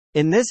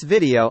In this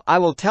video I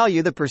will tell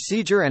you the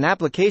procedure and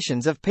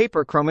applications of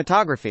paper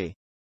chromatography.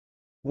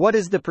 What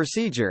is the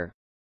procedure?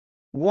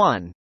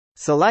 1.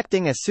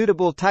 Selecting a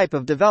suitable type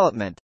of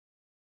development.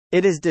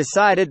 It is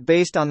decided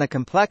based on the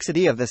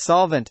complexity of the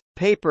solvent,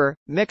 paper,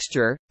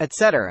 mixture,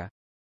 etc.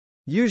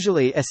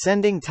 Usually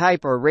ascending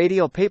type or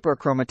radial paper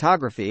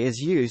chromatography is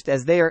used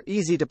as they are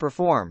easy to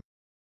perform.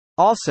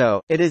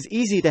 Also, it is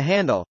easy to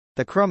handle,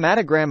 the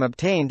chromatogram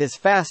obtained is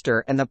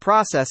faster and the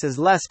process is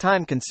less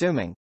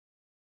time-consuming.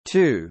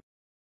 2.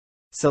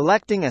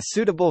 Selecting a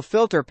suitable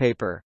filter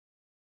paper.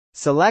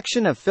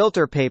 Selection of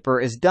filter paper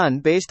is done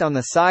based on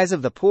the size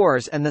of the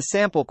pores and the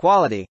sample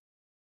quality.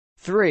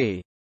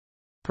 3.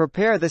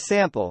 Prepare the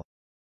sample.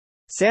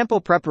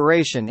 Sample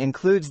preparation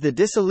includes the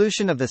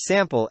dissolution of the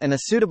sample in a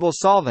suitable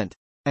solvent,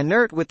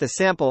 inert with the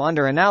sample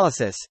under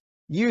analysis,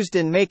 used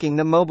in making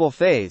the mobile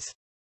phase.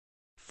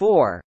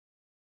 4.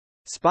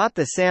 Spot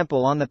the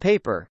sample on the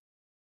paper.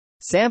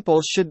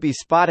 Samples should be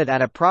spotted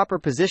at a proper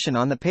position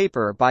on the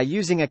paper by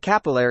using a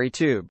capillary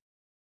tube.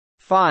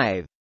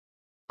 5.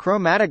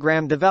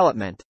 Chromatogram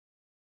development.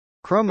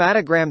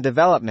 Chromatogram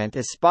development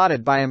is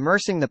spotted by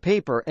immersing the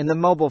paper in the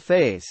mobile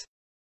phase.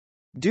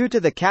 Due to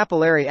the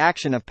capillary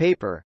action of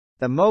paper,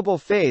 the mobile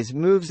phase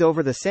moves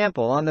over the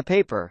sample on the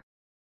paper.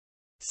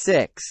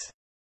 6.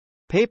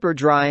 Paper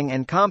drying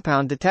and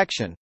compound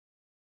detection.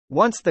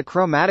 Once the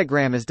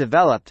chromatogram is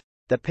developed,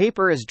 the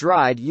paper is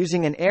dried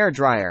using an air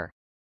dryer.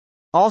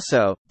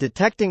 Also,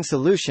 detecting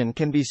solution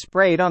can be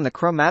sprayed on the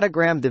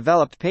chromatogram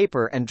developed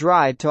paper and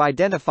dried to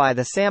identify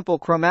the sample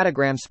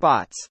chromatogram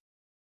spots.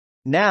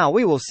 Now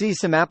we will see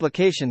some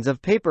applications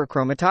of paper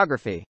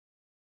chromatography.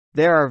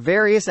 There are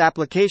various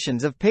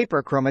applications of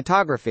paper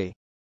chromatography.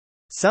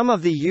 Some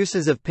of the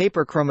uses of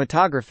paper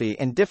chromatography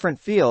in different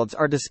fields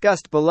are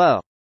discussed below.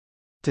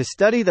 To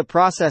study the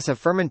process of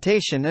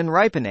fermentation and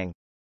ripening.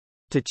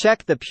 To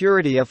check the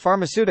purity of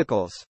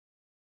pharmaceuticals.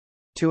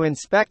 To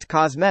inspect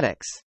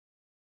cosmetics.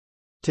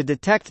 To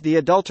detect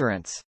the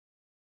adulterants.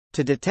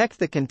 To detect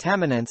the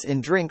contaminants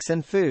in drinks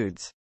and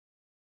foods.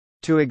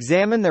 To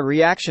examine the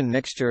reaction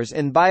mixtures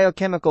in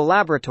biochemical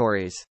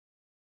laboratories.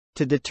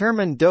 To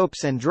determine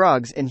dopes and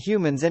drugs in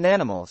humans and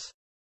animals.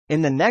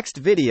 In the next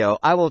video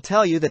I will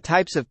tell you the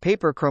types of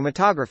paper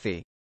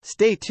chromatography.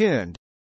 Stay tuned.